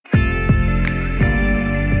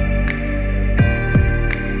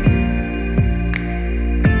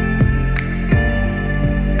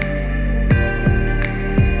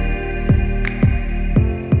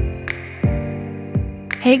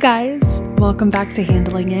Hey guys, welcome back to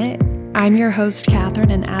Handling It. I'm your host,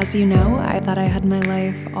 Catherine, and as you know, I thought I had my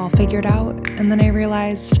life all figured out, and then I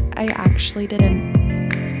realized I actually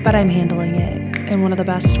didn't. But I'm handling it, and one of the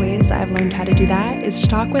best ways I've learned how to do that is to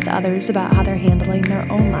talk with others about how they're handling their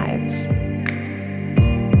own lives.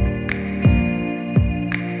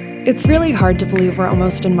 It's really hard to believe we're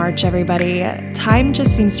almost in March, everybody. Time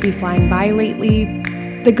just seems to be flying by lately.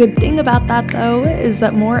 The good thing about that, though, is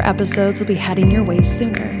that more episodes will be heading your way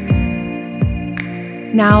sooner.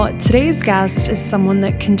 Now, today's guest is someone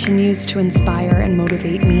that continues to inspire and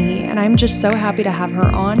motivate me, and I'm just so happy to have her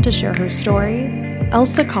on to share her story.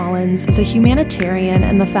 Elsa Collins is a humanitarian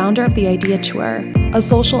and the founder of the Idea Tour, a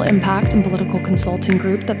social impact and political consulting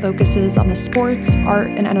group that focuses on the sports,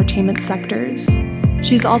 art, and entertainment sectors.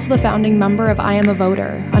 She's also the founding member of I Am a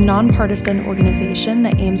Voter, a nonpartisan organization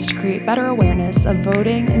that aims to create better awareness of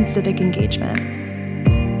voting and civic engagement.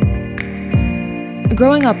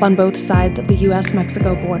 Growing up on both sides of the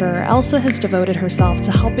US-Mexico border, Elsa has devoted herself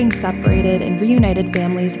to helping separated and reunited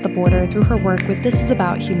families at the border through her work with This Is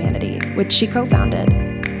About Humanity, which she co-founded.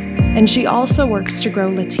 And she also works to grow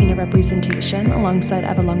Latina representation alongside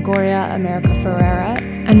Eva Longoria, America Ferrera,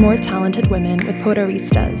 and more talented women with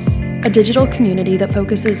Poderistas, a digital community that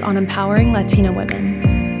focuses on empowering Latina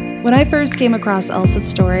women. When I first came across Elsa's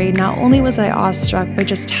story, not only was I awestruck by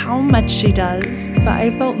just how much she does, but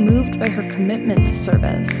I felt moved by her commitment to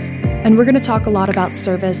service. And we're going to talk a lot about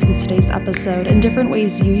service in today's episode and different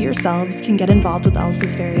ways you yourselves can get involved with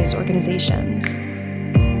Elsa's various organizations.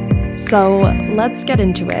 So let's get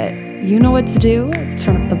into it. You know what to do.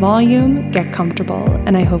 Turn up the volume, get comfortable,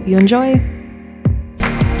 and I hope you enjoy.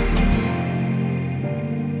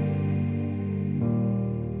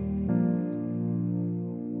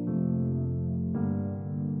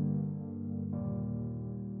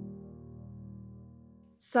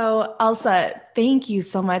 So Elsa, thank you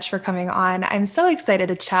so much for coming on. I'm so excited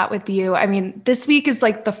to chat with you. I mean, this week is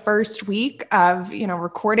like the first week of,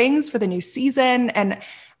 recordings for the new season, and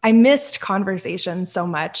I missed conversations so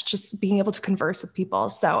much, just being able to converse with people.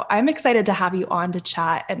 So I'm excited to have you on to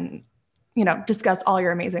chat and, discuss all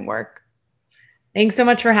your amazing work. Thanks so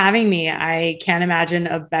much for having me. I can't imagine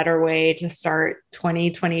a better way to start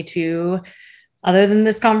 2022 other than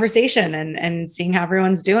this conversation and seeing how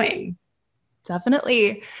everyone's doing.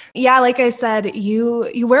 Definitely. Yeah, like I said,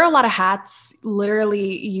 you wear a lot of hats.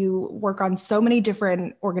 Literally, you work on so many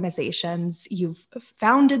different organizations. You've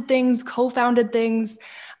founded things, co-founded things.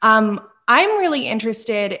 I'm really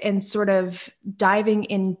interested in sort of diving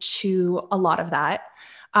into a lot of that.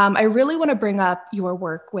 I really want to bring up your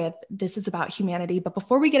work with This Is About Humanity. But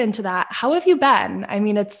before we get into that, how have you been? I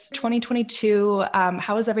mean, it's 2022.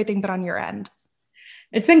 How has everything been on your end?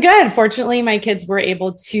 It's been good. Fortunately, my kids were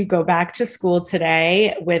able to go back to school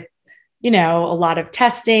today with, a lot of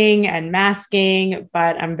testing and masking,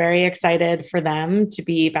 but I'm very excited for them to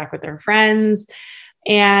be back with their friends.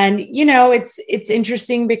 And, it's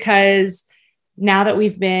interesting because now that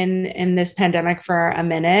we've been in this pandemic for a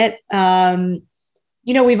minute,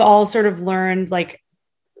 we've all sort of learned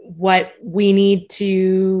what we need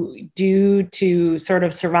to do to sort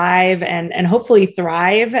of survive and hopefully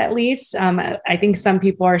thrive, at least. I think some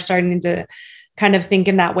people are starting to kind of think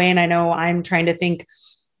in that way. And I know I'm trying to think,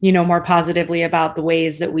 more positively about the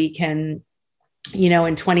ways that we can,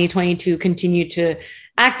 in 2022, continue to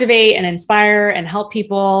activate and inspire and help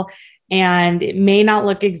people. And it may not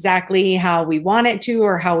look exactly how we want it to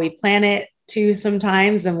or how we plan it to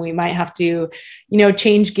sometimes, and we might have to,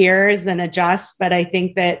 change gears and adjust. But I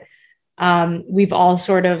think that we've all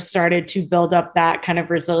sort of started to build up that kind of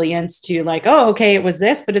resilience to okay, it was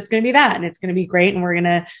this, but it's going to be that, and it's going to be great, and we're going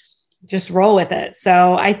to just roll with it.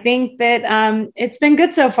 So I think that it's been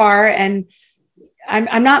good so far, and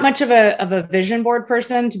I'm not much of a vision board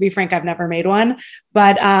person. To be frank, I've never made one,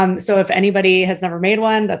 but so if anybody has never made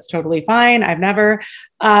one, that's totally fine. I've never,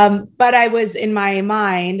 but I was in my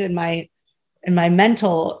mind and in my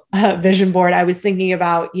mental vision board, I was thinking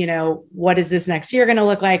about, what is this next year going to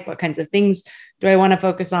look like? What kinds of things do I want to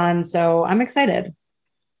focus on? So I'm excited.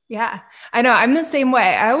 Yeah, I know. I'm the same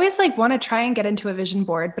way. I always want to try and get into a vision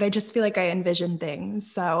board, but I just feel like I envision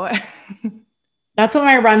things. So that's what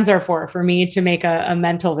my runs are for me to make a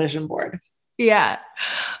mental vision board. Yeah.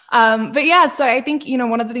 But yeah, so I think,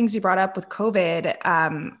 one of the things you brought up with COVID,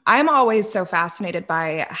 I'm always so fascinated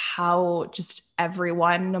by how just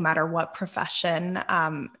everyone, no matter what profession,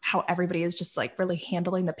 how everybody is just really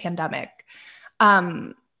handling the pandemic.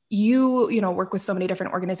 You work with so many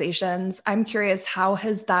different organizations. I'm curious, how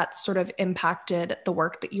has that sort of impacted the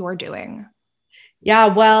work that you are doing? Yeah,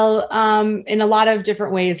 well, in a lot of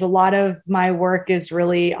different ways. A lot of my work is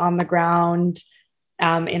really on the ground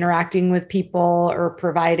interacting with people or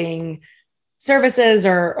providing services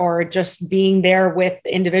or just being there with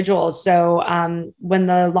individuals. So when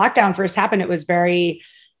the lockdown first happened, it was very,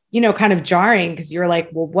 kind of jarring because you're like,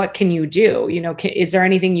 well, what can you do? Is there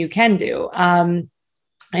anything you can do? And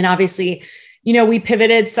obviously, we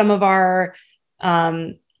pivoted some of our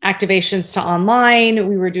activations to online.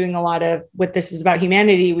 We were doing a lot of what This Is About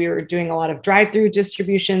Humanity. We were doing a lot of drive-through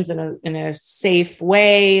distributions in a safe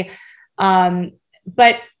way.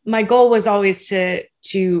 But my goal was always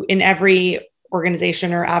to in every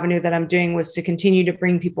organization or avenue that I'm doing was to continue to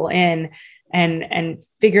bring people in and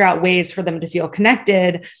figure out ways for them to feel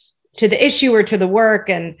connected to the issue or to the work.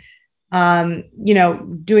 And,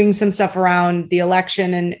 doing some stuff around the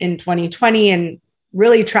election in 2020 and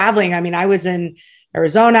really traveling. I mean, I was in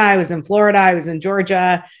Arizona, I was in Florida, I was in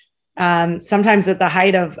Georgia, sometimes at the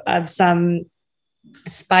height of some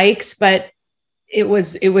spikes, but it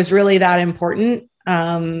was really that important,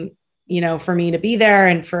 for me to be there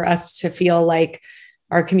and for us to feel like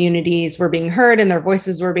our communities were being heard and their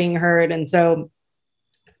voices were being heard. And so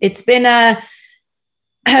it's been a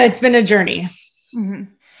journey. Mm-hmm.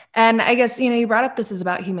 And I guess, you brought up This Is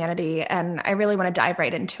About Humanity, and I really want to dive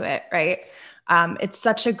right into it. Right. It's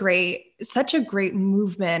such a great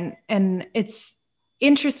movement. And it's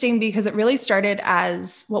interesting because it really started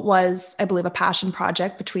as what was, I believe, a passion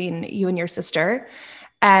project between you and your sister.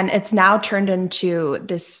 And it's now turned into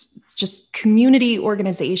this just community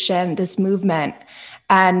organization, this movement.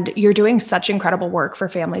 And you're doing such incredible work for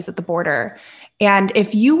families at the border. And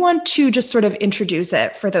if you want to just sort of introduce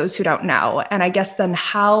it for those who don't know, and I guess then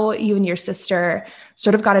how you and your sister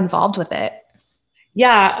sort of got involved with it.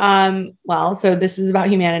 Yeah. So This Is About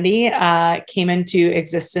Humanity came into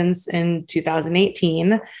existence in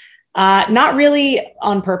 2018. Not really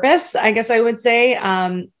on purpose, I guess I would say.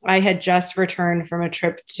 I had just returned from a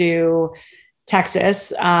trip to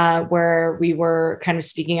Texas, where we were kind of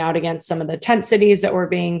speaking out against some of the tent cities that were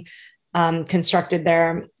being constructed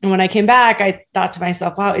there. And when I came back, I thought to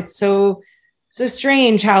myself, wow, it's so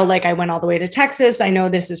strange how I went all the way to Texas. I know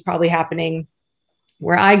this is probably happening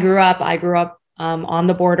where I grew up. I grew up on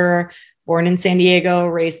the border, born in San Diego,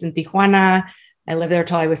 raised in Tijuana. I lived there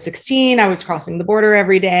till I was 16. I was crossing the border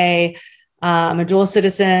every day. I'm a dual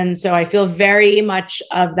citizen. So I feel very much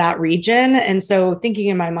of that region. And so thinking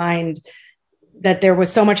in my mind that there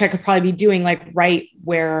was so much I could probably be doing right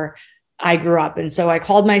where I grew up. And so I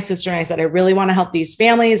called my sister and I said, I really want to help these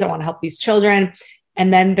families. I want to help these children.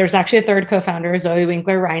 And then there's actually a third co-founder, Zoe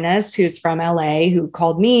Winkler-Reines, who's from LA, who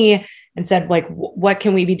called me and said, what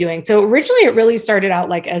can we be doing? So originally it really started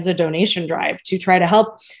out as a donation drive to try to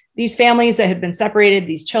help these families that had been separated,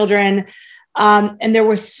 these children. And there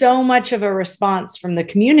was so much of a response from the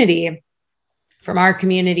community, from our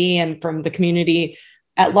community and from the community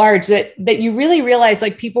at large that you really realize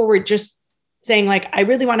people were just saying I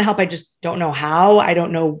really want to help. I just don't know how. I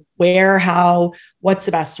don't know where, how, what's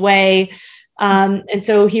the best way. And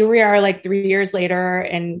so here we are 3 years later,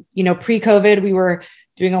 and, pre-COVID, we were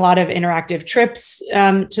doing a lot of interactive trips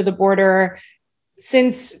to the border.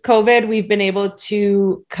 Since COVID, we've been able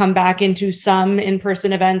to come back into some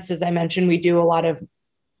in-person events. As I mentioned, we do a lot of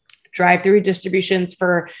drive-through distributions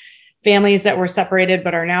for families that were separated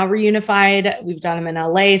but are now reunified. We've done them in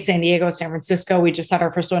LA, San Diego, San Francisco. We just had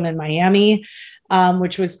our first one in Miami,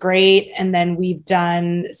 which was great. And then we've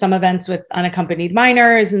done some events with unaccompanied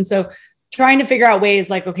minors. And so trying to figure out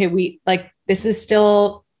ways okay, this is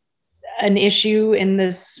still an issue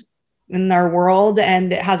in our world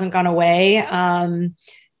and it hasn't gone away.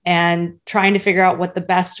 And trying to figure out what the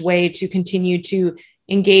best way to continue to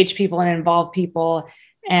engage people and involve people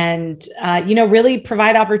and, really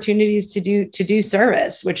provide opportunities to do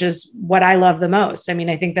service, which is what I love the most. I mean,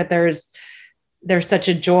 I think that there's such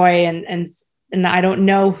a joy and I don't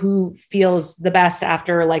know who feels the best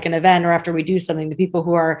after an event or after we do something, the people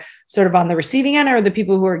who are sort of on the receiving end or the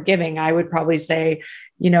people who are giving. I would probably say,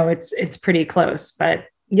 it's pretty close, but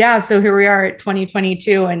yeah. So here we are at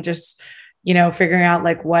 2022 and just, figuring out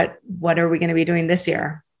what are we going to be doing this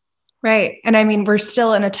year? Right. And I mean, we're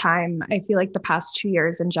still in a time, I feel like the past 2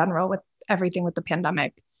 years in general with everything with the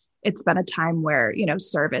pandemic, it's been a time where,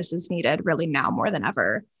 service is needed really now more than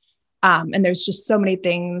ever. And there's just so many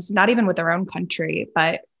things, not even with our own country,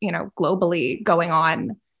 but, globally going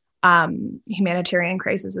on, humanitarian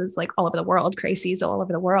crises all over the world, crises all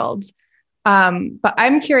over the world. But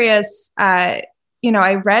I'm curious, I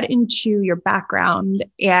read into your background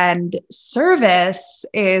and service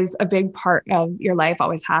is a big part of your life,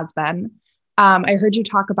 always has been. I heard you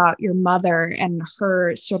talk about your mother and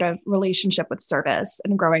her sort of relationship with service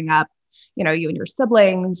and growing up, you and your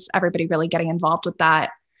siblings, everybody really getting involved with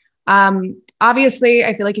that. obviously,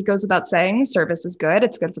 I feel like it goes without saying, service is good.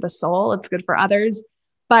 It's good for the soul. It's good for others.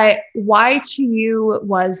 But why to you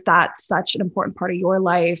was that such an important part of your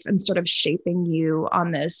life and sort of shaping you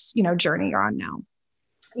on this, journey you're on now?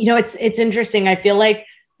 It's interesting. I feel like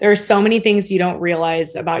there are so many things you don't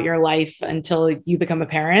realize about your life until you become a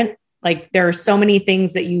parent. Like there are so many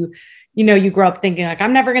things that you grow up thinking like,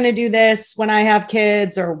 I'm never going to do this when I have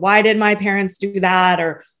kids, or why did my parents do that?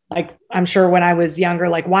 Or like, I'm sure when I was younger,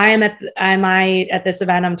 like, why am I at this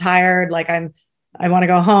event? I'm tired. Like I want to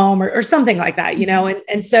go home or something like that,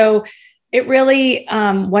 And so it really,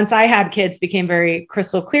 once I had kids, became very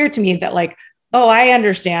crystal clear to me that like, oh, I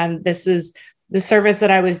understand this is the service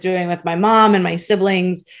that I was doing with my mom and my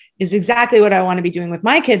siblings is exactly what I want to be doing with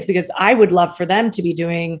my kids, because I would love for them to be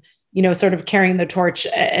doing, sort of carrying the torch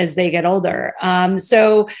as they get older.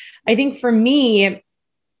 So I think for me,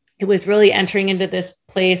 it was really entering into this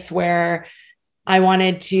place where I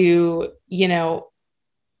wanted to,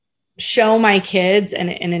 show my kids and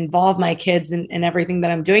involve my kids in everything that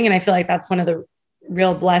I'm doing. And I feel like that's one of the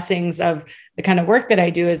real blessings of the kind of work that I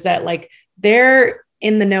do, is that like they're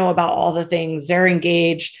in the know about all the things, they're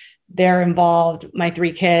engaged, they're involved, my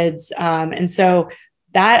 3 kids. And so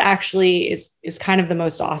that actually is kind of the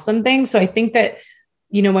most awesome thing. So I think that,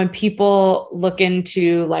 when people look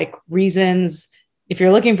into like reasons, if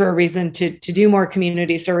you're looking for a reason to do more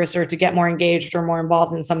community service or to get more engaged or more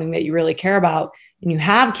involved in something that you really care about and you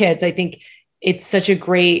have kids, I think it's such a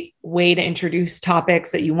great way to introduce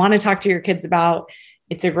topics that you want to talk to your kids about.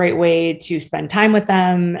 It's a great way to spend time with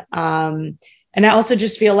them. And I also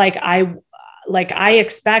just feel like I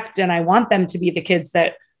expect and I want them to be the kids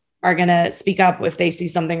that are going to speak up if they see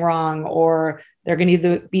something wrong, or they're going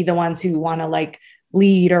to be the ones who want to like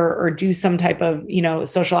lead or do some type of,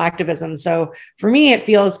 social activism. So for me, it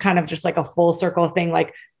feels kind of just like a full circle thing.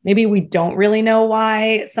 Like maybe we don't really know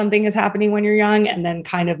why something is happening when you're young. And then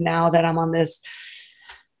kind of now that I'm older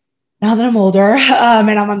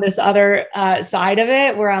and I'm on this other side of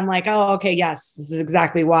it, where I'm like, oh, okay, yes, this is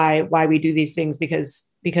exactly why we do these things,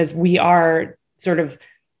 because we are sort of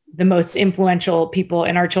the most influential people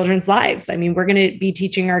in our children's lives. I mean, we're going to be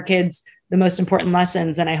teaching our kids the most important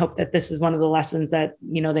lessons. And I hope that this is one of the lessons that,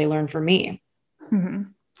 they learn from me. Mm-hmm.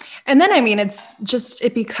 And then, I mean,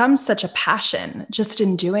 it becomes such a passion just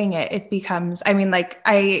in doing it. It becomes, I mean, like,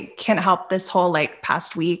 I can't help this whole like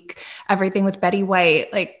past week, everything with Betty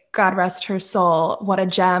White, like God rest her soul. What a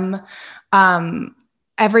gem.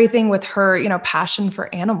 Everything with her, passion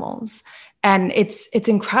for animals. And it's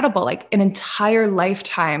incredible, like an entire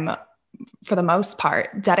lifetime for the most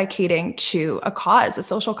part, dedicating to a cause, a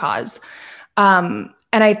social cause. And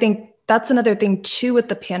I think that's another thing too with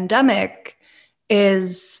the pandemic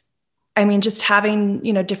is, I mean, just having,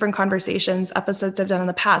 different conversations, episodes I've done in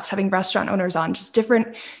the past, having restaurant owners on, just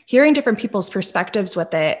hearing different people's perspectives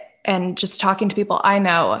with it, and just talking to people I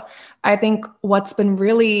know. I think what's been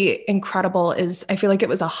really incredible is I feel like it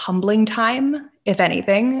was a humbling time, if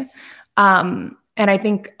anything. And I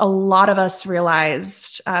think a lot of us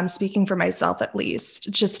realized, speaking for myself at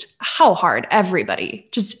least, just how hard everybody,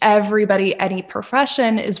 any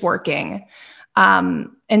profession is working,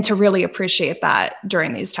 and to really appreciate that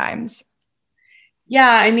during these times.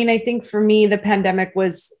 Yeah. I mean, I think for me, the pandemic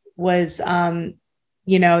was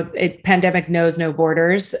pandemic knows no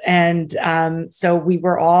borders. And so we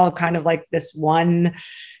were all kind of like this one,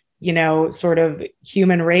 sort of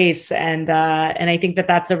human race. And I think that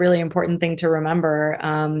that's a really important thing to remember,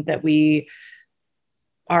 that we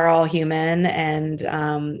are all human,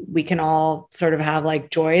 and we can all sort of have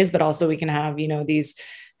like joys, but also we can have, these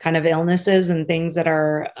kind of illnesses and things that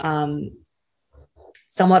are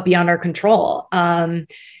somewhat beyond our control. And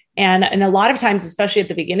a lot of times, especially at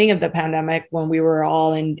the beginning of the pandemic, when we were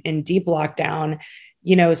all in deep lockdown,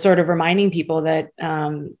 sort of reminding people that,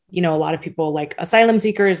 a lot of people like asylum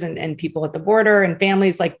seekers and people at the border and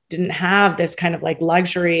families like didn't have this kind of like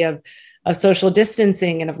luxury of social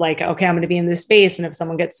distancing and of like, okay, I'm going to be in this space, and if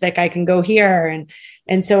someone gets sick, I can go here.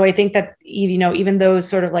 And so I think that, even those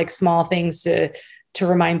sort of like small things to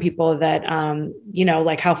remind people that,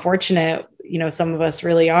 like how fortunate, some of us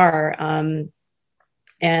really are.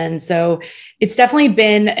 And so it's definitely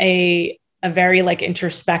been a very like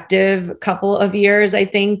introspective couple of years, I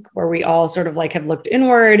think, where we all sort of like have looked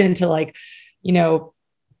inward into like,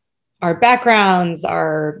 our backgrounds,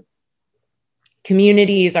 our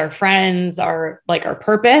communities, our friends, our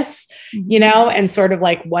purpose, and sort of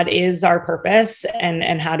like, what is our purpose,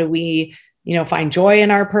 and how do we, find joy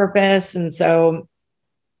in our purpose. And so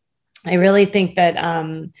I really think that,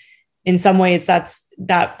 in some ways that's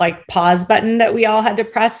that like pause button that we all had to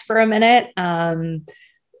press for a minute,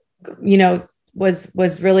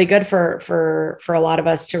 was really good for a lot of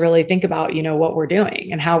us to really think about, what we're doing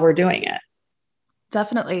and how we're doing it.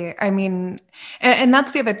 Definitely. I mean, and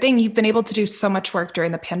that's the other thing. You've been able to do so much work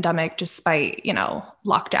during the pandemic, despite,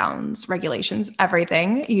 lockdowns, regulations,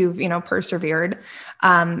 everything. You've, persevered,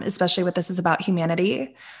 especially with This Is About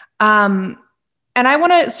Humanity. And I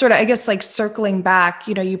want to sort of, I guess, like circling back,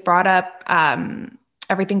 you brought up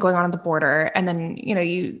everything going on at the border. And then,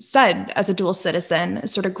 you said as a dual citizen,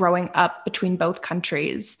 sort of growing up between both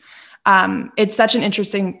countries. It's such an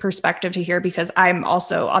interesting perspective to hear because I'm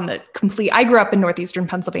also on the I grew up in Northeastern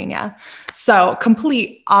Pennsylvania, so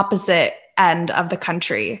complete opposite end of the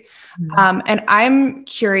country. Mm-hmm. And I'm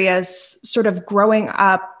curious, sort of growing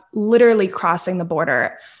up, literally crossing the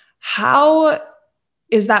border, how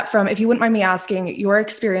is that from, if you wouldn't mind me asking, your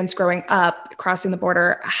experience growing up, crossing the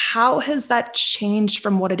border, how has that changed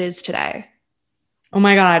from what it is today? Oh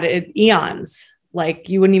my God, eons, like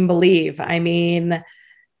you wouldn't even believe. I mean,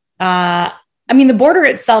 the border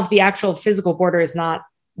itself, the actual physical border is not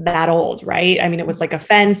that old, right? I mean, it was like a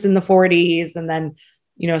fence in the 40s and then,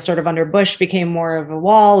 sort of under Bush became more of a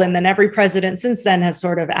wall. And then every president since then has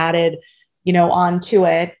sort of added, onto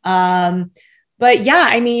it. But yeah,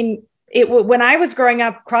 I mean, when I was growing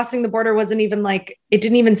up, crossing the border wasn't even like, it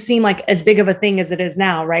didn't even seem like as big of a thing as it is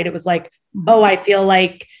now, right? It was like, oh, I feel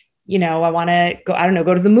like, I want to go, I don't know,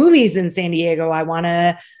 go to the movies in San Diego. I want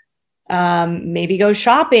to, maybe go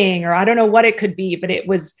shopping, or I don't know what it could be, but it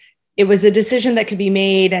was a decision that could be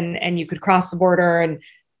made and you could cross the border and,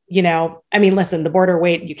 listen, the border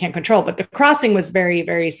weight you can't control, but the crossing was very,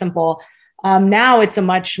 very simple. Now it's a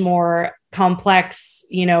much more complex,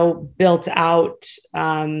 built out,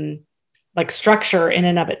 like structure in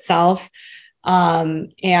and of itself.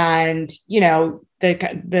 And,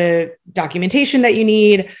 the documentation that you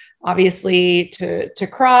need, obviously to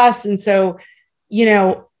cross. And so,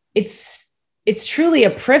 it's truly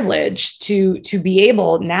a privilege to be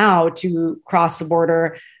able now to cross the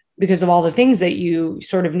border because of all the things that you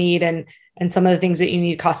sort of need. And some of the things that you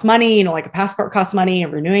need cost money, like a passport costs money,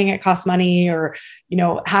 and renewing it costs money, or,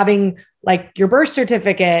 having like your birth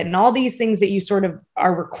certificate and all these things that you sort of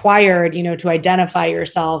are required, to identify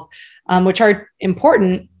yourself, which are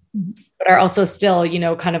important, but are also still,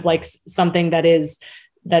 kind of like something that is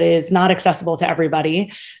not accessible to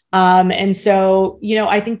everybody. And so,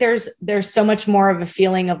 I think there's so much more of a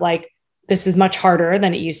feeling of like, this is much harder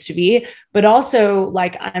than it used to be, but also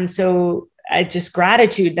like, just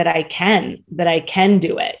gratitude that I can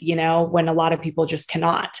do it, when a lot of people just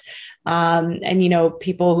cannot. And,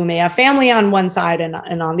 people who may have family on one side and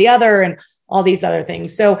on the other and all these other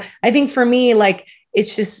things. So I think for me, like,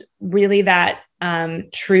 it's just really that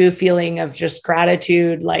true feeling of just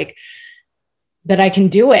gratitude, like, that I can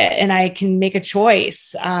do it and I can make a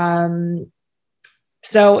choice.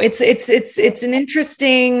 So it's an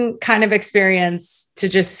interesting kind of experience to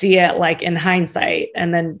just see it like in hindsight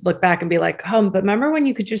and then look back and be like, oh, but remember when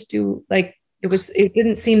you could just do like, it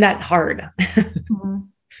didn't seem that hard. Mm-hmm.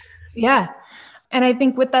 Yeah. And I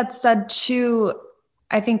think with that said too,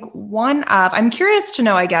 I think I'm curious to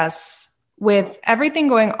know, I guess, with everything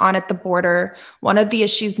going on at the border, one of the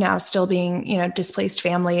issues now still being, displaced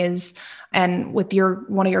families, and with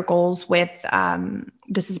one of your goals with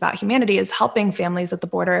This Is About Humanity is helping families at the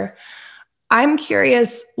border. I'm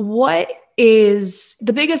curious, what is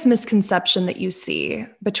the biggest misconception that you see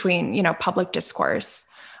between, public discourse?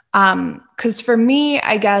 Because for me,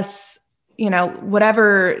 I guess,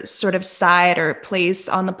 whatever sort of side or place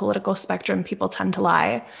on the political spectrum people tend to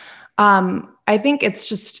lie, I think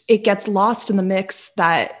it gets lost in the mix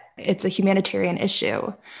that it's a humanitarian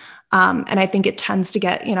issue. And I think it tends to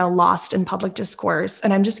get, lost in public discourse.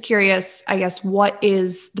 And I'm just curious, I guess, what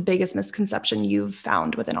is the biggest misconception you've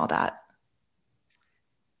found within all that?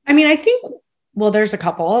 I mean, I think, well, there's a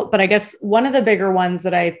couple, but I guess one of the bigger ones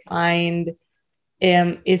that I find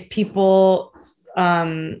is people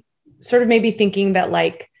sort of maybe thinking that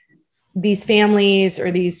like these families or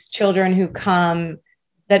these children who come,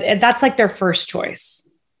 that's like their first choice,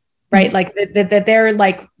 right? Like that they're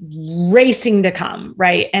like racing to come.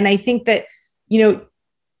 Right. And I think that,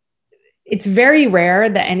 it's very rare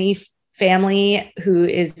that any family who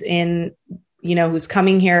is in, who's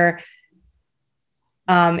coming here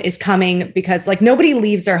is coming because like nobody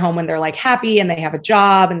leaves their home when they're like happy and they have a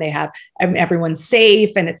job and everyone's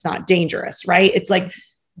safe and it's not dangerous. Right. It's like,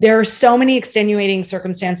 there are so many extenuating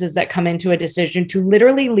circumstances that come into a decision to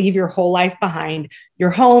literally leave your whole life behind, your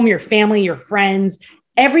home, your family, your friends,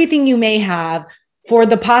 everything you may have for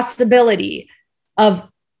the possibility of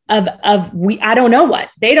I don't know what,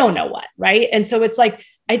 they don't know what, right? And so it's like,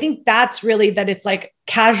 I think that's really that it's like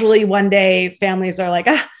casually one day families are like,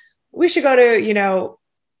 we should go to,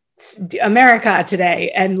 America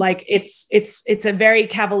today. And like, it's a very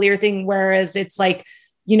cavalier thing. Whereas it's like,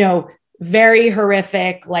 very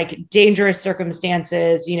horrific, like dangerous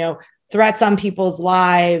circumstances, threats on people's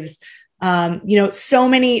lives, so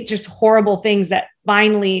many just horrible things that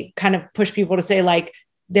finally kind of push people to say like,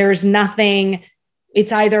 there's nothing,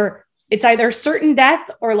 it's either certain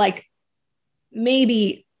death or like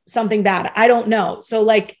maybe something bad. I don't know. So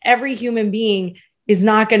like every human being is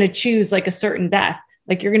not going to choose like a certain death.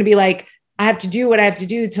 Like you're going to be like, I have to do what I have to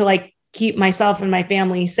do to like keep myself and my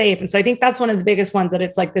family safe. And so I think that's one of the biggest ones, that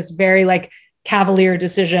it's like this very like cavalier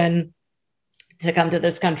decision to come to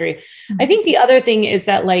this country. Mm-hmm. I think the other thing is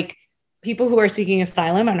that like people who are seeking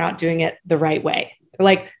asylum are not doing it the right way. They're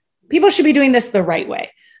like, people should be doing this the right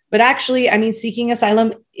way. But actually, I mean, seeking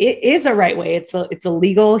asylum, it is a right way. It's a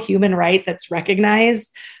legal human right that's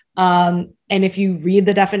recognized. And if you read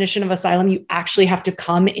the definition of asylum, you actually have to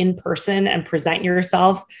come in person and present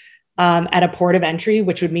yourself at a port of entry,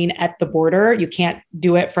 which would mean at the border. You can't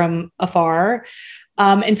do it from afar.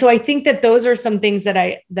 And so I think that those are some things that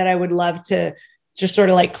I would love to just sort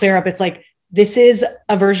of like clear up. It's like, this is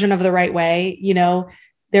a version of the right way.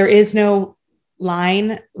 There is no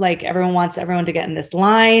line. Like everyone wants everyone to get in this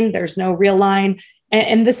line. There's no real line.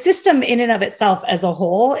 And the system in and of itself as a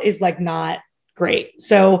whole is like not great.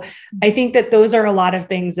 So I think that those are a lot of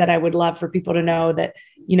things that I would love for people to know, that,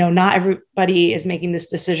 not everybody is making this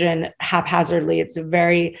decision haphazardly. It's a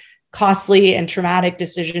very costly and traumatic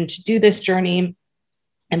decision to do this journey.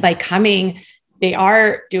 And by coming, they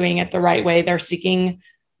are doing it the right way. They're seeking,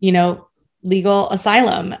 legal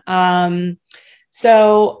asylum.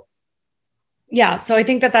 So I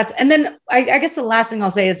think that's, and then I guess the last thing I'll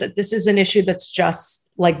say is that this is an issue that's just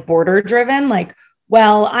like border driven. Like,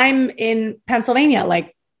 well, I'm in Pennsylvania,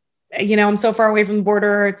 like, I'm so far away from the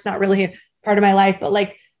border. It's not really a part of my life, but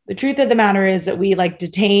like the truth of the matter is that we like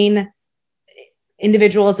detain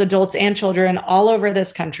individuals, adults, and children all over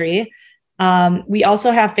this country. We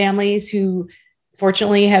also have families who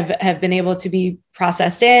fortunately have been able to be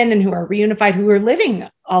processed in and who are reunified, who are living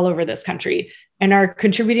all over this country and are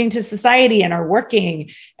contributing to society and are working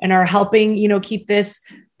and are helping, keep this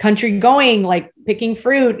country going, like picking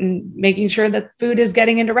fruit and making sure that food is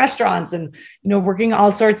getting into restaurants and, working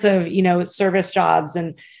all sorts of, service jobs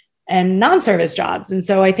and non-service jobs. And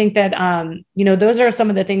so I think that, those are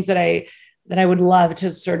some of the things that I would love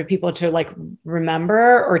to sort of people to like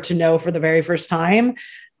remember or to know for the very first time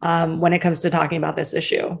when it comes to talking about this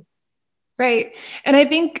issue. Right. And I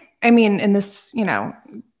think, and this,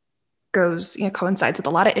 coincides with a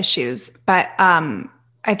lot of issues, but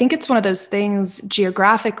I think it's one of those things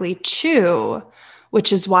geographically too,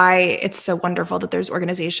 which is why it's so wonderful that there's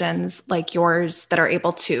organizations like yours that are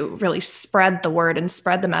able to really spread the word and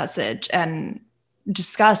spread the message and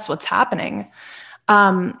discuss what's happening.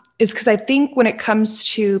 Is because I think when it comes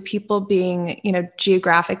to people being,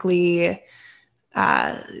 geographically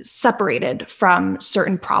separated from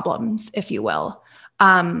certain problems, if you will,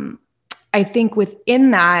 I think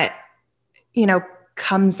within that,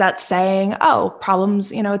 comes that saying, oh,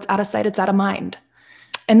 problems, it's out of sight, it's out of mind.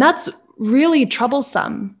 And that's really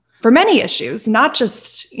troublesome for many issues, not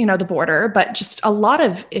just, the border, but just a lot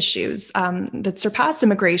of issues that surpass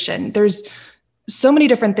immigration. There's so many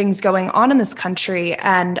different things going on in this country.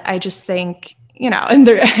 And I just think, and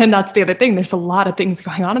that's the other thing. There's a lot of things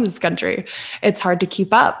going on in this country. It's hard to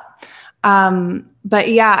keep up. But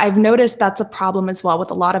yeah, I've noticed that's a problem as well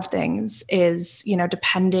with a lot of things is,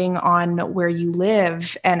 depending on where you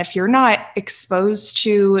live. And if you're not exposed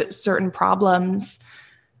to certain problems,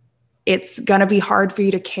 it's going to be hard for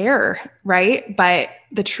you to care. Right. But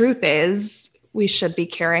the truth is we should be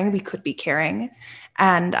caring. We could be caring.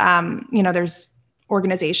 And, there's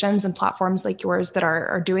organizations and platforms like yours that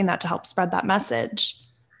are doing that to help spread that message.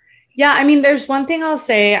 Yeah. There's one thing I'll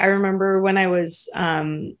say. I remember when I was,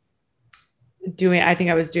 doing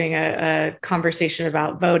a conversation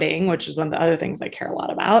about voting, which is one of the other things I care a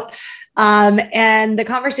lot about. And the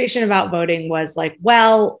conversation about voting was like,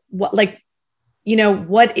 well,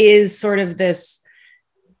 what is sort of this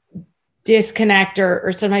disconnect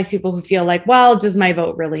or sometimes people who feel like, well, does my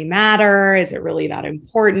vote really matter? Is it really that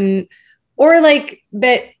important? Or like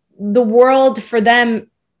that the world for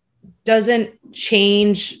them doesn't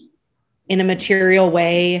change in a material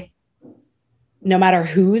way no matter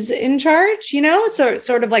who's in charge, so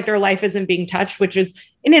sort of like their life isn't being touched, which is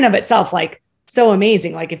in and of itself, like so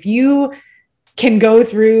amazing. Like if you can go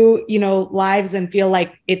through, lives and feel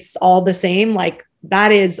like it's all the same, like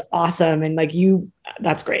that is awesome. And like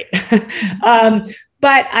that's great. But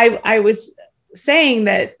I was saying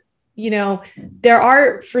that, there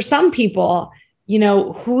are, for some people,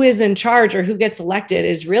 who is in charge or who gets elected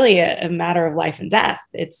is really a matter of life and death.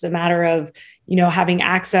 It's a matter of, having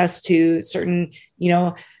access to certain,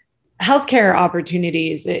 healthcare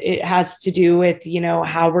opportunities. It has to do with,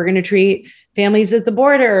 how we're going to treat families at the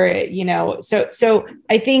border, so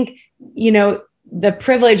I think, the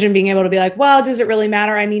privilege and being able to be like, well, does it really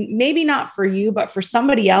matter? I mean, maybe not for you, but for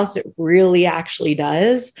somebody else, it really actually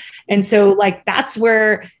does. And so like, that's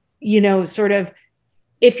where, sort of,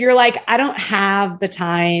 if you're like, I don't have the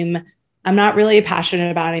time, I'm not really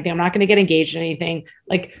passionate about anything, I'm not going to get engaged in anything,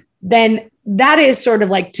 like, then that is sort of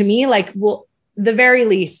like, to me, like, well, the very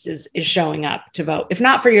least is showing up to vote, if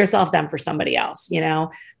not for yourself, then for somebody else,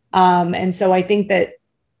 and so I think that,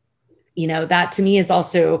 that to me is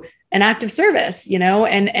also an act of service,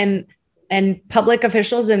 and public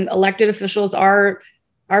officials and elected officials are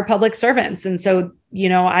public servants. And so,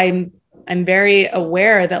 I'm very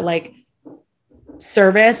aware that like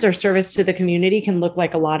service or service to the community can look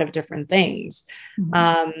like a lot of different things.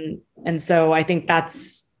 Mm-hmm. And so I think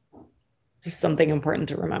that's just something important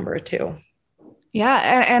to remember too.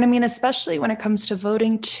 Yeah. And I mean, especially when it comes to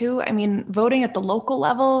voting too, I mean, voting at the local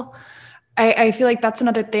level, I feel like that's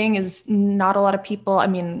another thing is not a lot of people. I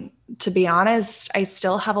mean, to be honest, I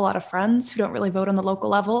still have a lot of friends who don't really vote on the local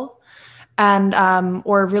level and,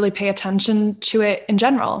 or really pay attention to it in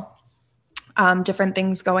general, different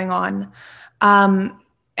things going on. And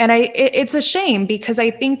it's a shame because I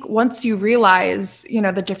think once you realize,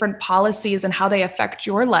 the different policies and how they affect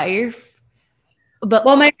your life.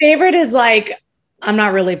 Well, my favorite is like, I'm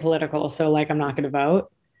not really political, so like, I'm not going to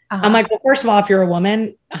vote. Uh-huh. I'm like, well, first of all, if you're a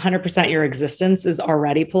woman, 100% your existence is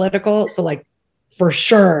already political. So like, for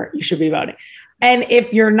sure, you should be voting. And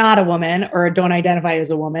if you're not a woman or don't identify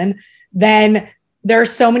as a woman, then there are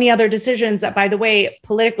so many other decisions that, by the way,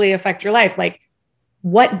 politically affect your life. Like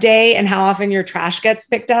what day and how often your trash gets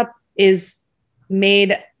picked up is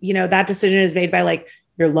made, that decision is made by like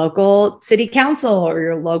your local city council or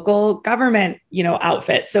your local government,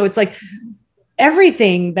 outfit. So it's like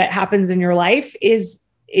everything that happens in your life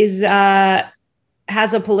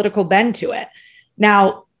has a political bend to it.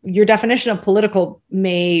 Now, your definition of political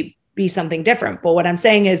may be something different, but what I'm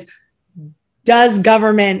saying is, does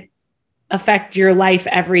government affect your life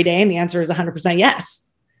every day? And the answer is 100% yes.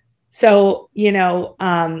 So,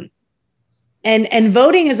 and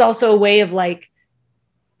voting is also a way of like,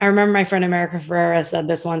 I remember my friend America Ferrera said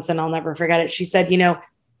this once, and I'll never forget it. She said,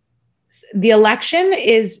 the election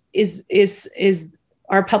is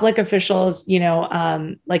our public officials,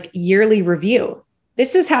 like yearly review.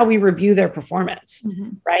 This is how we review their performance,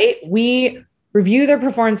 right? We review their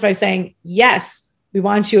performance by saying, yes, we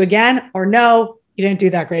want you again, or no, you didn't do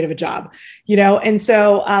that great of a job, And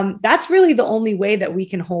so that's really the only way that we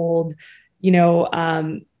can hold,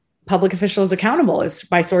 public officials accountable is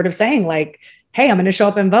by sort of saying like, hey, I'm going to show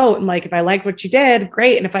up and vote. And like, if I like what you did,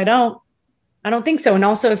 great. And if I don't think so. And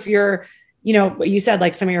also if you're, what you said,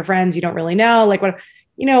 like some of your friends, you don't really know, like what,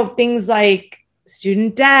 things like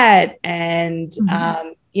student debt and,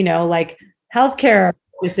 like healthcare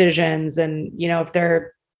decisions. And, if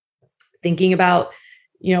they're thinking about,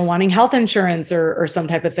 wanting health insurance or some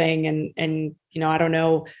type of thing. And, I don't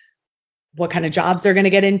know what kind of jobs they're going to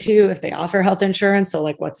get into if they offer health insurance. So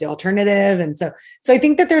like, what's the alternative? And so I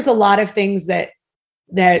think that there's a lot of things that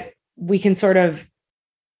we can sort of,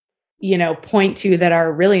 point to that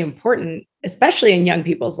are really important, especially in young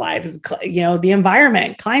people's lives, the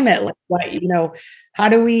environment, climate, like what,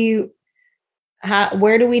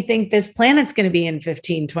 where do we think this planet's going to be in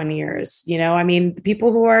 15, 20 years? I mean, the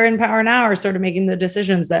people who are in power now are sort of making the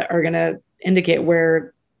decisions that are going to indicate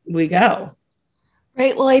where we go.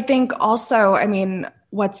 Right. Well, I think also, I mean,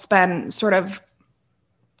 what's been sort of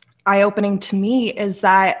eye-opening to me is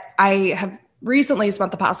that I have recently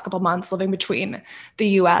spent the past couple months living between the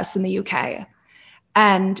US and the UK.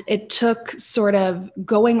 And it took sort of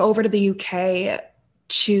going over to the UK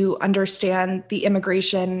to understand the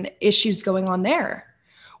immigration issues going on there,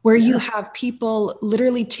 where you have people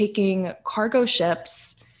literally taking cargo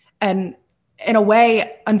ships and in a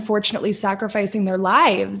way, unfortunately, sacrificing their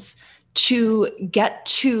lives to get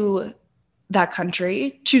to that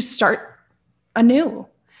country to start anew.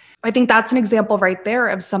 I think that's an example right there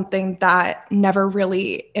of something that never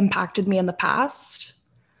really impacted me in the past.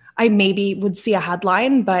 I maybe would see a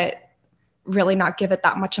headline, but really not give it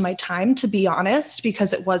that much of my time, to be honest,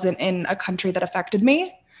 because it wasn't in a country that affected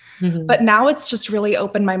me. Mm-hmm. But now it's just really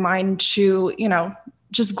opened my mind to,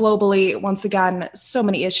 just globally, once again, so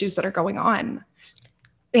many issues that are going on.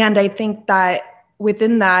 And I think that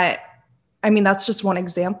within that, I mean, that's just one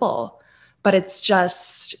example, but it's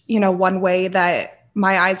just, one way that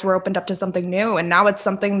my eyes were opened up to something new. And now it's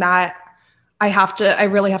something that I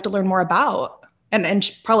really have to learn more about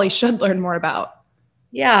and probably should learn more about.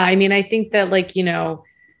 Yeah. I mean, I think that like, I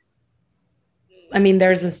mean,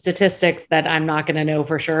 there's a statistics that I'm not going to know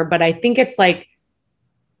for sure, but I think it's like,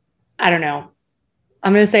 I don't know.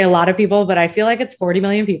 I'm going to say a lot of people, but I feel like it's 40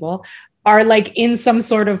 million people are like in some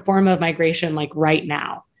sort of form of migration, like right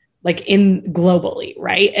now, like in globally.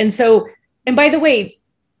 Right. And so, and by the way,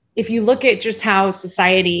 if you look at just how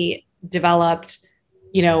society developed,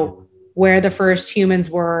 where the first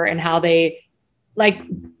humans were and how they like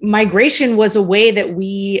migration was a way that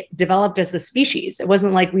we developed as a species. It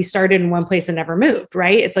wasn't like we started in one place and never moved,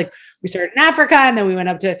 right? It's like we started in Africa and then we went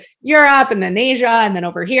up to Europe and then Asia and then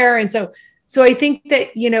over here. And so I think that,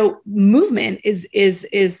 movement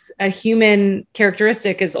is a human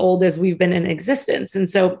characteristic as old as we've been in existence. And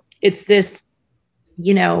so it's this,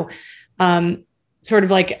 sort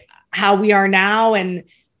of like how we are now and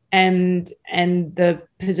the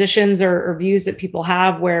positions or views that people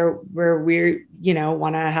have where we're,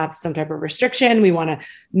 want to have some type of restriction. We want to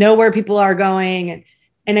know where people are going.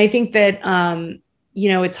 And I think that,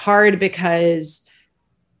 it's hard because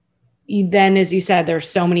then, as you said, there's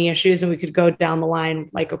so many issues and we could go down the line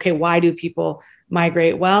like, okay, why do people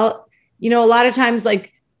migrate? Well, a lot of times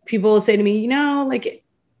like people will say to me,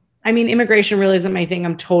 immigration really isn't my thing.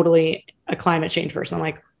 I'm totally a climate change person. I'm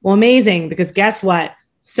like, well, amazing. Because guess what?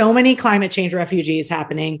 So many climate change refugees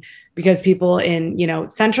happening because people in,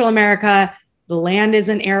 Central America, the land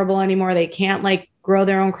isn't arable anymore. They can't like grow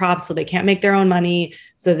their own crops. So they can't make their own money.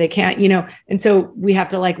 So they can't, and so we have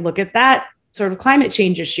to like look at that sort of climate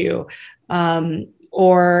change issue.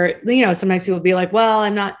 Or, sometimes people be like, well,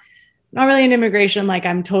 I'm not really into immigration. Like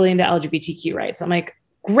I'm totally into LGBTQ rights. I'm like,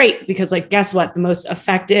 great. Because like, guess what? The most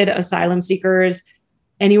affected asylum seekers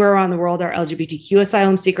anywhere around the world are LGBTQ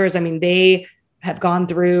asylum seekers. I mean, they have gone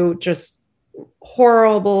through just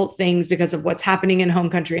horrible things because of what's happening in home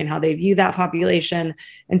country and how they view that population.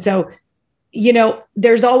 And so,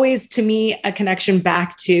 there's always, to me, a connection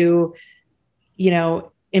back to,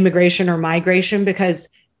 immigration or migration, because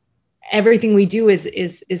everything we do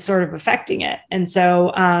is sort of affecting it. And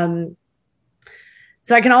so,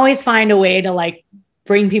 so I can always find a way to like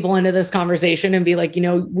bring people into this conversation and be like,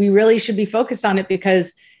 we really should be focused on it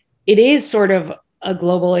because it is sort of a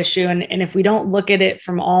global issue. And if we don't look at it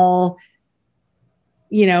from all,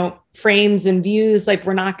 frames and views, like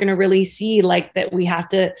we're not going to really see like that we have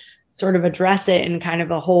to sort of address it in kind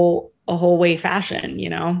of a whole way fashion,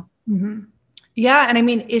 Mm-hmm. Yeah. And I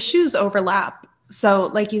mean, issues overlap. So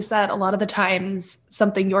like you said, a lot of the times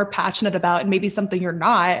something you're passionate about and maybe something you're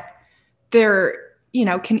not, they're,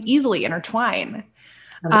 can easily intertwine.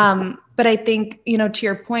 But I think, to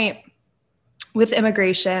your point with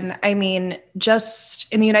immigration, I mean,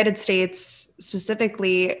 just in the United States,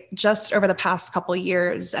 specifically just over the past couple of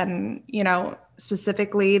years and,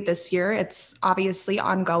 specifically this year, it's obviously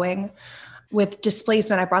ongoing with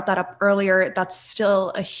displacement. I brought that up earlier. That's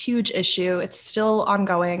still a huge issue. It's still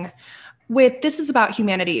ongoing. With This Is About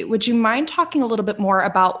Humanity, would you mind talking a little bit more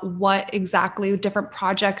about what exactly different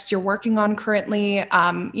projects you're working on currently?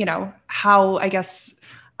 How, I guess,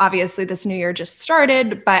 obviously this new year just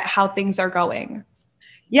started, but how things are going?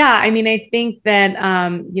 Yeah. I mean, I think that,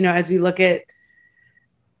 as we look at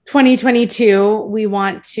 2022, we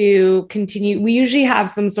want to continue. We usually have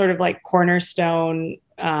some sort of like cornerstone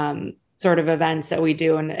sort of events that we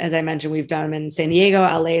do. And as I mentioned, we've done them in San Diego,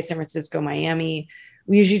 LA, San Francisco, Miami.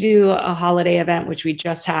 We usually do a holiday event, which we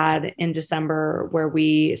just had in December, where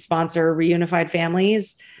we sponsor reunified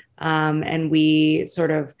families. And we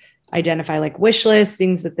sort of identify like wish lists,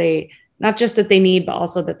 things that they, not just that they need, but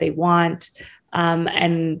also that they want.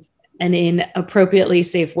 And in appropriately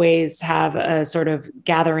safe ways, have a sort of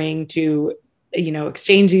gathering to,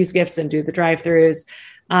 exchange these gifts and do the drive-throughs.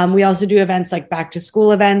 We also do events like back to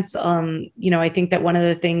school events. I think that one of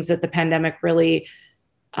the things that the pandemic really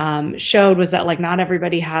showed was that like not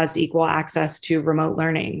everybody has equal access to remote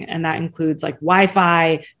learning. And that includes like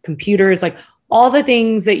Wi-Fi, computers, like all the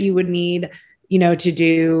things that you would need, to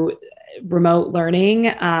do remote learning.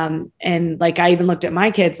 And like, I even looked at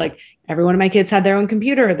my kids, like every one of my kids had their own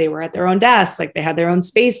computer. They were at their own desk, like they had their own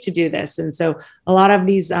space to do this. And so a lot of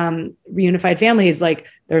these reunified families, like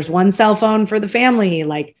there's one cell phone for the family,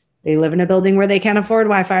 like they live in a building where they can't afford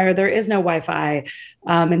Wi-Fi or there is no Wi-Fi.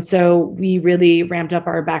 And so we really ramped up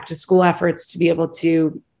our back to school efforts to be able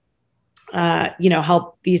to,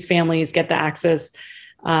 help these families get the access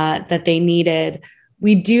that they needed.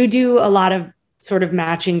 We do a lot of sort of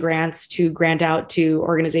matching grants to grant out to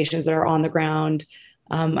organizations that are on the ground.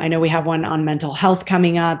 I know we have one on mental health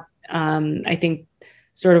coming up. I think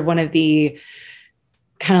sort of one of the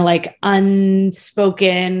kind of like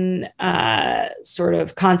unspoken sort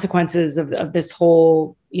of consequences of this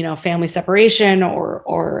whole, family separation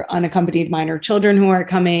or unaccompanied minor children who are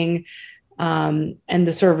coming. And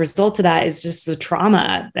the sort of result of that is just the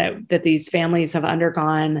trauma that these families have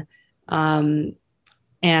undergone. And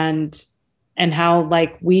how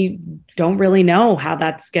like we don't really know how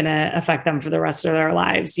that's going to affect them for the rest of their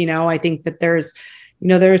lives. I think that there's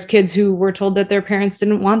kids who were told that their parents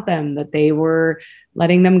didn't want them, that they were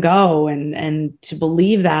letting them go, and to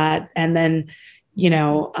believe that. And then,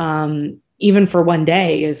 even for one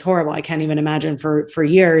day is horrible. I can't even imagine for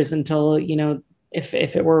years until, if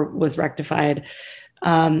it was rectified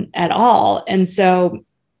at all. And so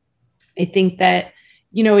I think that,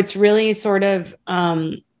 it's really sort of,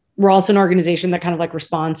 we're also an organization that kind of like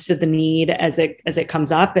responds to the need as it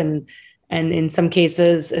comes up. And in some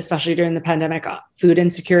cases, especially during the pandemic, food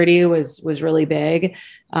insecurity was really big,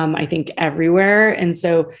 I think everywhere. And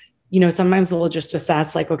so, sometimes we'll just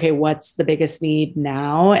assess like, okay, what's the biggest need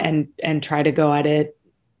now, and try to go at it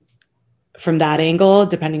from that angle,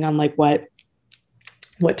 depending on like what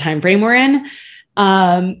time frame we're in.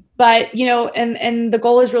 But, and the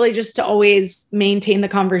goal is really just to always maintain the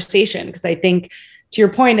conversation. Because I think, to your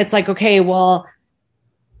point, it's like, okay, well,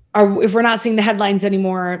 if we're not seeing the headlines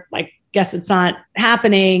anymore, like, guess it's not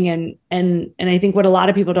happening. And I think what a lot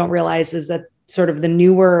of people don't realize is that sort of the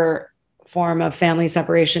newer form of family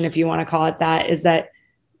separation, if you want to call it that, is that,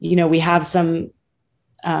 we have some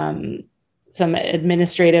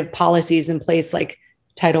administrative policies in place, like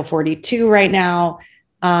Title 42 right now.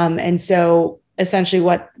 And so essentially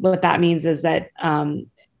what that means is that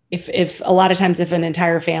if a lot of times if an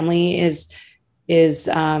entire family is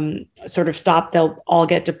sort of stopped, they'll all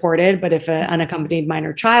get deported. But if an unaccompanied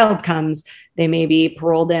minor child comes, they may be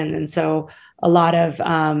paroled in. And so a lot of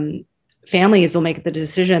families will make the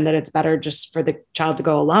decision that it's better just for the child to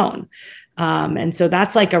go alone. And so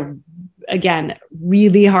that's like again,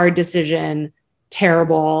 really hard decision,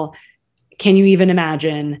 terrible. Can you even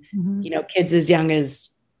imagine, kids as young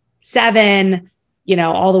as 7,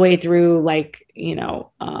 all the way through like,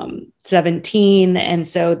 17. And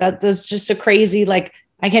so that's just a crazy, like,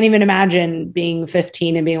 I can't even imagine being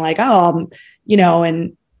 15 and being like, so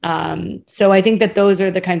I think that those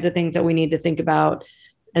are the kinds of things that we need to think about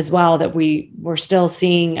as well, that we're still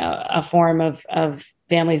seeing a form of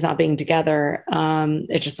families not being together.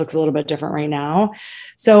 It just looks a little bit different right now.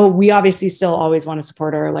 So we obviously still always want to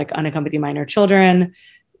support our like unaccompanied minor children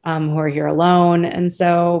who are here alone. And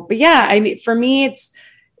so, but yeah, I mean, for me,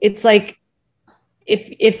 it's like,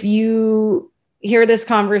 if you hear this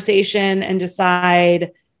conversation and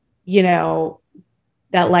decide, that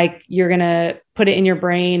like, you're going to put it in your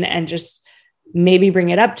brain and just maybe bring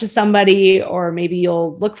it up to somebody, or maybe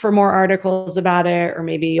you'll look for more articles about it, or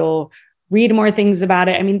maybe you'll read more things about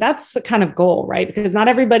it. I mean, that's the kind of goal, right? Because not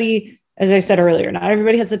everybody, as I said earlier, not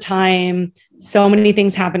everybody has the time. So many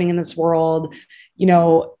things happening in this world.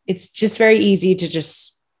 It's just very easy to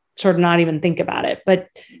just sort of not even think about it, but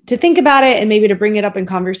to think about it and maybe to bring it up in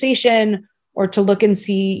conversation, or to look and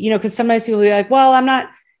see, because sometimes people will be like, well, I'm not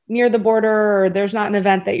near the border, or there's not an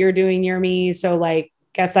event that you're doing near me, so like,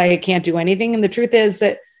 guess I can't do anything. And the truth is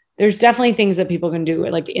that there's definitely things that people can do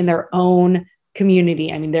like in their own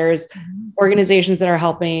community. I mean, there's organizations that are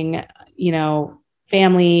helping,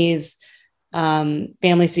 families,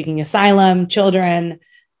 families seeking asylum, children,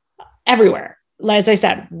 everywhere. As I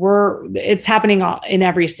said, it's happening in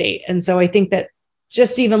every state. And so I think that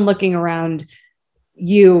just even looking around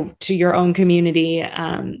you to your own community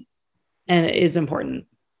and is important.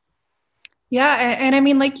 Yeah. And I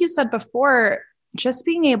mean, like you said before, just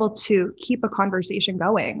being able to keep a conversation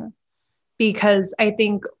going, because I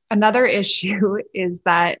think another issue is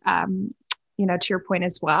that, to your point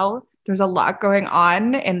as well, there's a lot going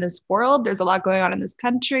on in this world. There's a lot going on in this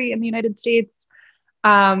country, in the United States.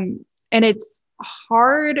 And it's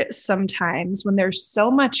hard sometimes when there's so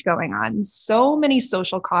much going on, so many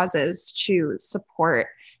social causes to support,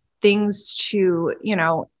 things to,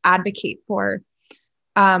 advocate for.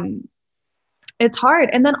 It's hard.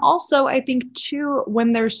 And then also, I think too,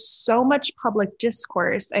 when there's so much public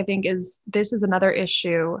discourse, I think this is another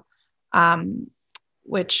issue,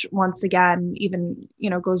 which once again, even,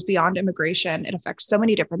 goes beyond immigration. It affects so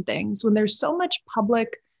many different things. When there's so much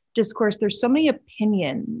public discourse, there's so many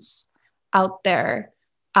opinions out there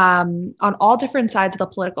on all different sides of the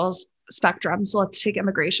political spectrum. So let's take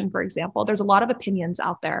immigration, for example. There's a lot of opinions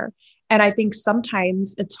out there. And I think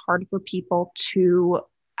sometimes it's hard for people to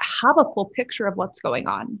have a full picture of what's going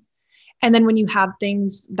on. And then when you have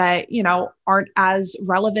things that, aren't as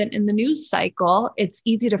relevant in the news cycle, it's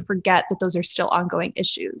easy to forget that those are still ongoing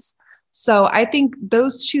issues. So I think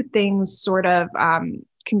those two things sort of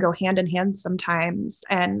can go hand in hand sometimes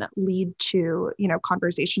and lead to,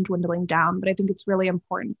 conversation dwindling down. But I think it's really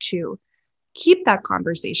important to keep that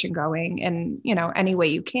conversation going in, any way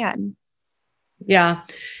you can. Yeah.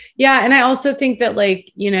 Yeah. And I also think that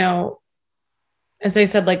as I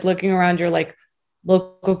said, looking around your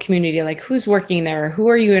local community, who's working there, who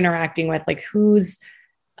are you interacting with, who's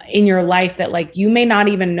in your life that you may not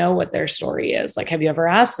even know what their story is. Have you ever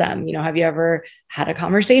asked them, have you ever had a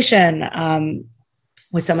conversation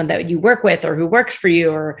with someone that you work with or who works for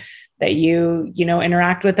you or that you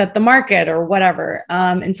interact with at the market or whatever.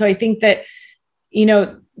 And so I think that,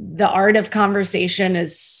 the art of conversation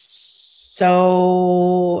is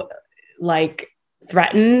so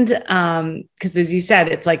threatened. Cause as you said,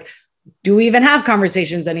 it's do we even have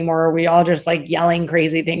conversations anymore? Are we all just yelling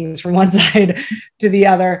crazy things from one side to the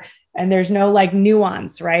other? And there's no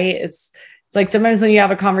nuance, right? It's sometimes when you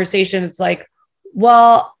have a conversation, it's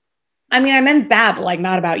well, I mean, I meant that, but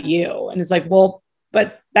not about you. And it's well,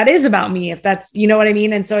 but that is about me, if that's, you know what I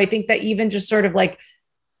mean? And so I think that even just sort of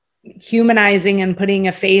humanizing and putting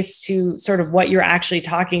a face to sort of what you're actually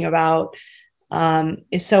talking about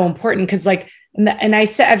is so important. Cause and I've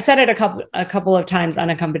said it a couple of times,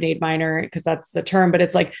 unaccompanied minor, because that's the term, but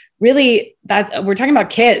it's really that we're talking about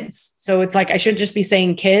kids. So it's I should just be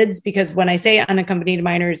saying kids, because when I say unaccompanied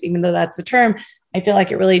minors, even though that's the term, I feel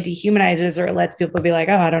it really dehumanizes, or it lets people be oh,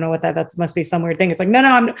 I don't know what that must be some weird thing. It's no,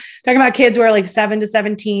 I'm talking about kids who are 7 to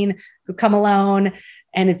 17 who come alone,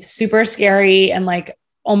 and it's super scary. And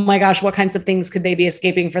oh my gosh, what kinds of things could they be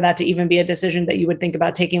escaping for that to even be a decision that you would think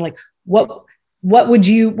about taking? What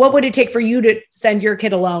would it take for you to send your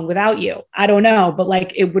kid alone without you? I don't know, but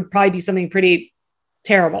it would probably be something pretty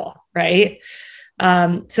terrible. Right.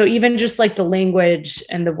 So even just the language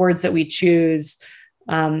and the words that we choose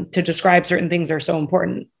to describe certain things are so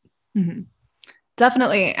important. Mm-hmm.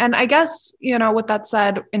 Definitely. And I guess, with that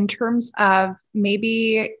said, in terms of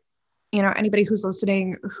maybe, anybody who's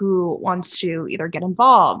listening who wants to either get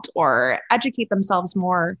involved or educate themselves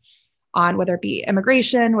more on whether it be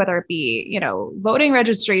immigration, whether it be, voting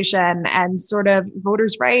registration and sort of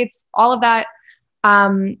voters' rights, all of that.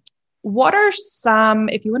 What are some,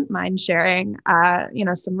 if you wouldn't mind sharing,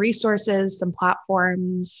 some resources, some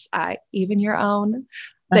platforms, even your own,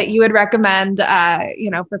 that you would recommend,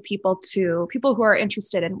 for people who are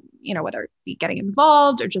interested in, whether it be getting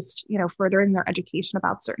involved or just, furthering their education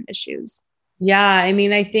about certain issues? Yeah. I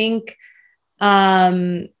mean, I think,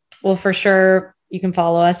 well, for sure, you can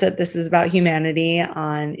follow us at This Is About Humanity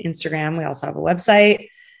on Instagram. We also have a website.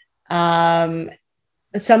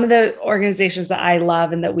 Some of the organizations that I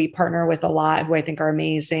love and that we partner with a lot, who I think are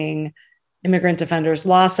amazing: Immigrant Defenders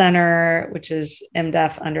Law Center, which is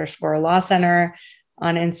MDEF_Law Center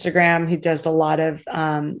on Instagram, who does a lot of,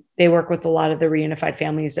 they work with a lot of the reunified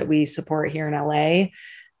families that we support here in LA.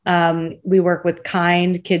 We work with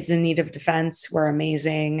KIND, Kids in Need of Defense, who are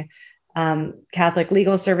amazing. Catholic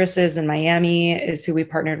Legal Services in Miami is who we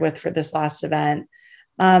partnered with for this last event.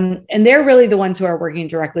 And they're really the ones who are working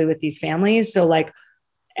directly with these families. So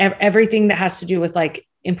everything that has to do with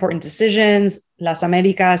important decisions. Las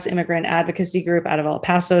Americas Immigrant Advocacy Group out of El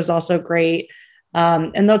Paso is also great.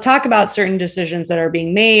 And they'll talk about certain decisions that are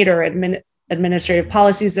being made or administrative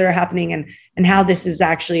policies that are happening and how this is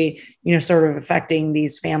actually, sort of affecting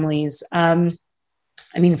these families. I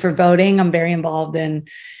mean, for voting, I'm very involved in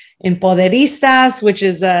Empoderistas, which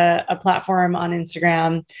is a platform on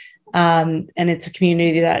Instagram. And it's a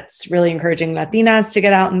community that's really encouraging Latinas to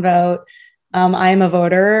get out and vote. I am a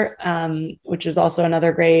voter, which is also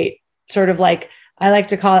another great sort of I like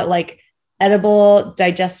to call it edible,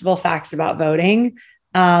 digestible facts about voting,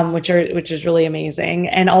 which is really amazing.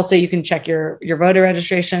 And also you can check your voter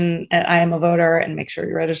registration at I Am a Voter and make sure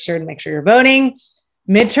you're registered and make sure you're voting.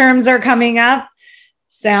 Midterms are coming up.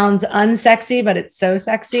 Sounds unsexy, but it's so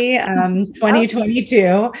sexy.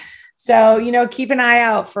 2022. So, keep an eye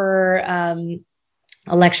out for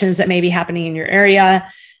elections that may be happening in your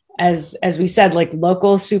area. As we said,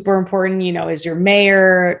 local, super important, is your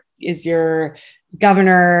mayor, is your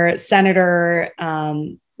governor, senator,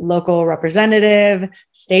 local representative,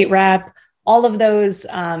 state rep, all of those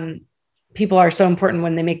people are so important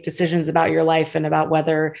when they make decisions about your life and about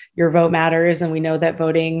whether your vote matters. And we know that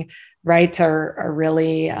voting rights are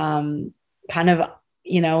really kind of,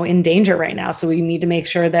 in danger right now. So we need to make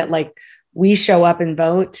sure that we show up and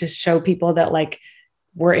vote to show people that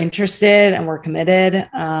we're interested and we're committed.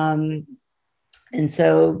 And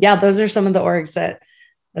so, yeah, those are some of the orgs that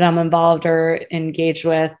I'm involved or engaged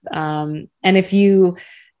with. And if you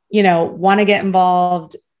want to get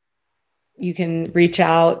involved, you can reach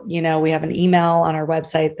out. We have an email on our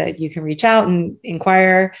website that you can reach out and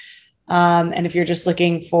inquire. And if you're just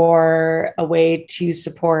looking for a way to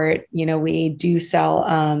support, we do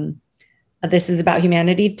sell This Is About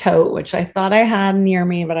Humanity tote, which I thought I had near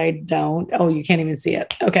me, but I don't. Oh, you can't even see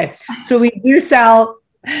it. Okay. So we do sell.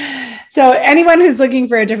 So anyone who's looking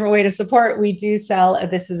for a different way to support, we do sell a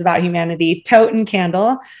This Is About Humanity tote and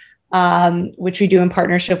candle, which we do in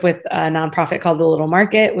partnership with a nonprofit called The Little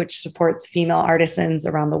Market, which supports female artisans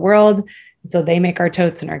around the world. And so they make our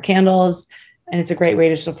totes and our candles, and it's a great way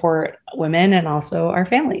to support women and also our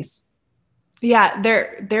families. Yeah,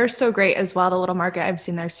 they're so great as well. The Little Market, I've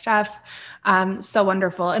seen their stuff. So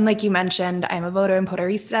wonderful. And like you mentioned, I'm a voter in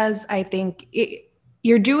Poderistas. I think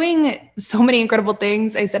you're doing so many incredible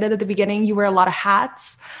things. I said it at the beginning, you wear a lot of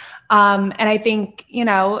hats. And I think,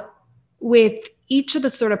 with each of the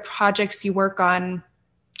sort of projects you work on,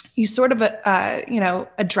 you sort of,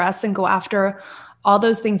 address and go after all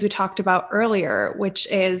those things we talked about earlier, which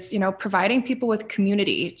is, providing people with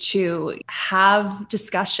community to have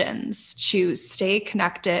discussions, to stay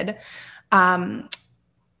connected. And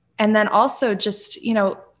then also just,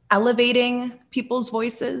 elevating people's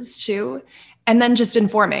voices too. And then just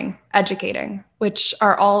informing, educating, which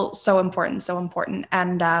are all so important.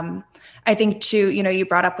 And I think too, you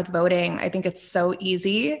brought up with voting, I think it's so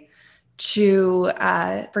easy to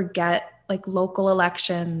forget like local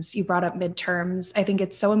elections. You brought up midterms. I think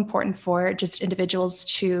it's so important for just individuals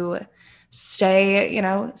to stay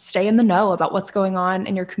in the know about what's going on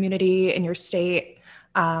in your community, in your state,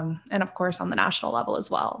 and of course on the national level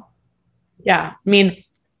as well. Yeah. I mean,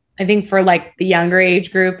 I think for like the younger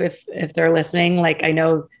age group, if they're listening, like I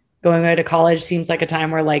know going away to college seems like a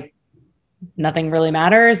time where like nothing really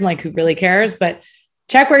matters and like who really cares, but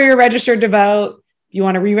check where you're registered to vote. If you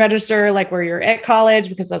want to re-register, like where you're at college,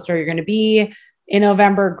 because that's where you're going to be in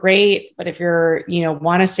November, great. But if you're,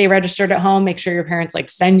 want to stay registered at home, make sure your parents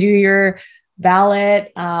like send you your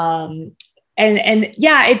ballot. And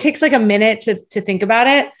yeah, it takes like a minute to think about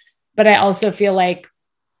it. But I also feel like,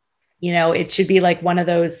 it should be like one of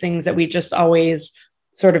those things that we just always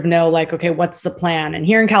sort of know, like, okay, what's the plan? And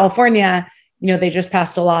here in California, they just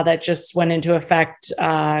passed a law that just went into effect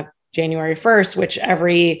January 1st, which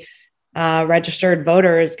every registered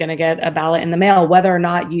voter is going to get a ballot in the mail, whether or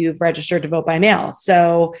not you've registered to vote by mail.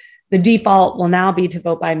 So the default will now be to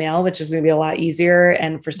vote by mail, which is going to be a lot easier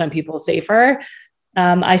and for some people safer.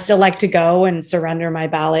 I still like to go and surrender my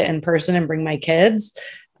ballot in person and bring my kids,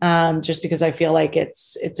 just because I feel like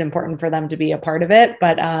it's important for them to be a part of it.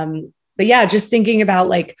 But yeah, just thinking about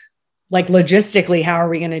like logistically, how are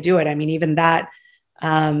we going to do it? I mean, even that,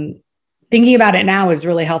 thinking about it now is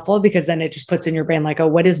really helpful, because then it just puts in your brain like, oh,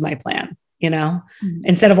 what is my plan? Mm-hmm.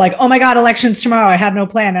 Instead of like, oh my God, elections tomorrow, I have no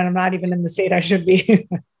plan and I'm not even in the state I should be.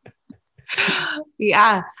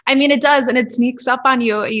 Yeah. I mean, it does. And it sneaks up on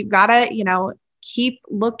you. You gotta, keep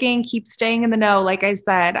looking, keep staying in the know, like I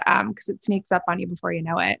said, because it sneaks up on you before you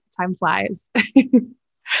know it. Time flies.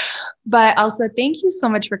 But Elsa, thank you so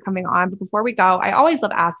much for coming on. But before we go, I always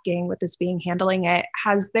love asking, with this being handling it,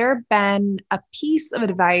 has there been a piece of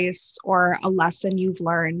advice or a lesson you've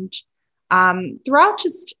learned throughout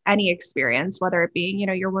just any experience, whether it being,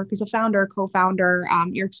 your work as a founder, co-founder,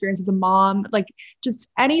 your experience as a mom, like just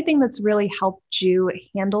anything that's really helped you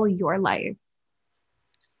handle your life?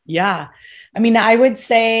 Yeah. I mean, I would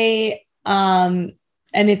say, and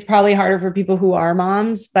it's probably harder for people who are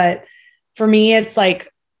moms, but for me, it's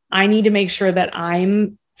like, I need to make sure that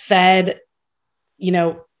I'm fed,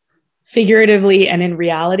 figuratively and in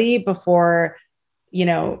reality before,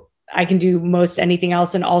 I can do most anything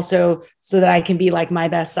else. And also so that I can be like my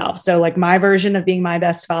best self. So like my version of being my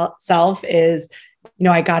best self is,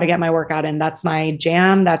 I got to get my workout in. That's my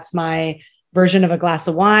jam. That's my version of a glass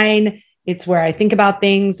of wine. It's where I think about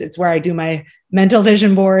things. It's where I do my mental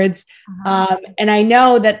vision boards. And I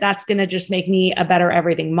know that that's going to just make me a better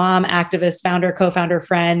everything: mom, activist, founder, co-founder,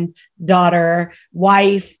 friend, daughter,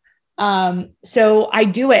 wife. So I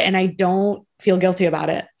do it and I don't feel guilty about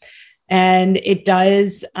it. And it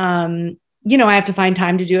does, I have to find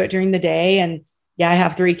time to do it during the day. And yeah, I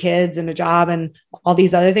have 3 kids and a job and all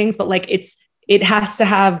these other things, but like, it has to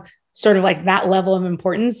have sort of like that level of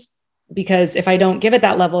importance, because if I don't give it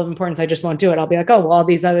that level of importance, I just won't do it. I'll be like, oh, well, all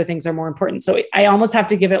these other things are more important. So I almost have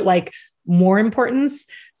to give it like more importance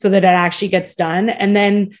so that it actually gets done. And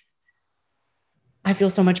then I feel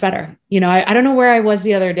so much better. I don't know where I was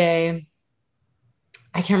the other day.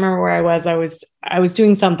 I can't remember where I was. I was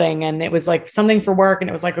doing something and it was like something for work. And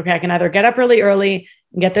it was like, okay, I can either get up really early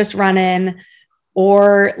and get this run in,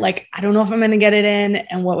 or like, I don't know if I'm going to get it in,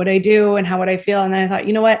 and what would I do and how would I feel? And then I thought,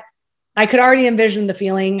 you know what? I could already envision the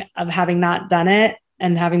feeling of having not done it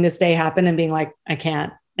and having this day happen and being like, I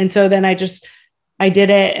can't. And so then I did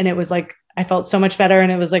it, and it was like, I felt so much better.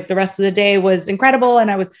 And it was like the rest of the day was incredible. And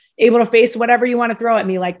I was able to face whatever you want to throw at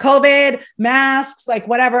me, like COVID, masks, like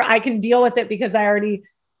whatever. I can deal with it because I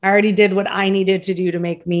already did what I needed to do to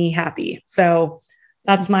make me happy. So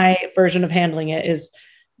that's my version of handling it is,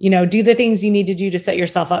 do the things you need to do to set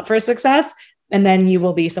yourself up for success. And then you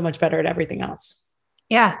will be so much better at everything else.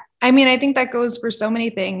 Yeah. I mean, I think that goes for so many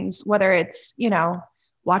things, whether it's,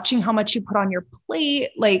 watching how much you put on your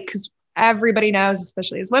plate, like, because everybody knows,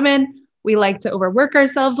 especially as women, we like to overwork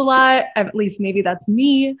ourselves a lot. At least maybe that's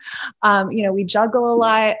me. We juggle a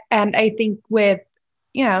lot. And I think with,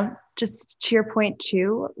 just to your point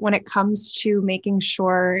too, when it comes to making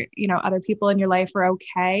sure, other people in your life are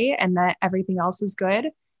okay and that everything else is good,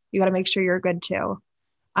 you got to make sure you're good too.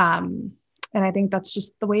 And I think that's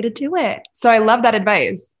just the way to do it. So I love that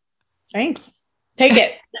advice. Thanks. Take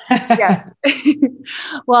it. Yeah.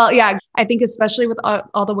 Well, yeah, I think especially with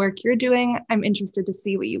all the work you're doing, I'm interested to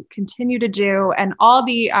see what you continue to do, and all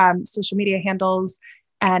the social media handles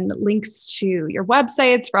and links to your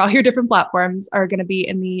websites for all your different platforms are going to be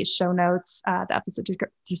in the show notes, the episode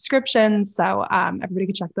description. So everybody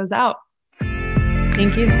can check those out.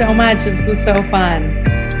 Thank you so much. This was so fun.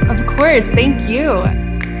 Of course. Thank you.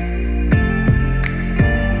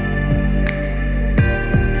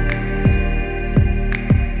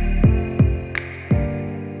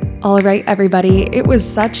 All right, everybody. It was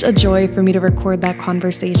such a joy for me to record that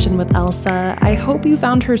conversation with Elsa. I hope you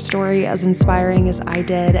found her story as inspiring as I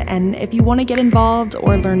did. And if you want to get involved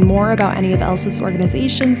or learn more about any of Elsa's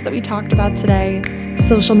organizations that we talked about today,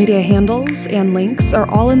 social media handles and links are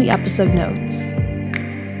all in the episode notes.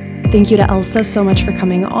 Thank you to Elsa so much for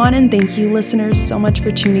coming on, and thank you, listeners, so much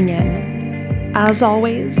for tuning in. As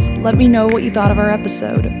always, let me know what you thought of our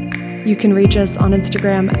episode. You can reach us on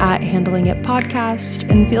Instagram at HandlingItPodcast,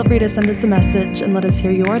 and feel free to send us a message and let us hear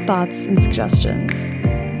your thoughts and suggestions.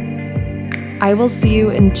 I will see you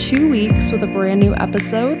in 2 weeks with a brand new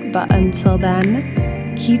episode, but until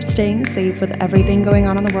then, keep staying safe with everything going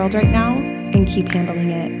on in the world right now and keep handling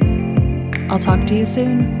it. I'll talk to you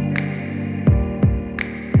soon.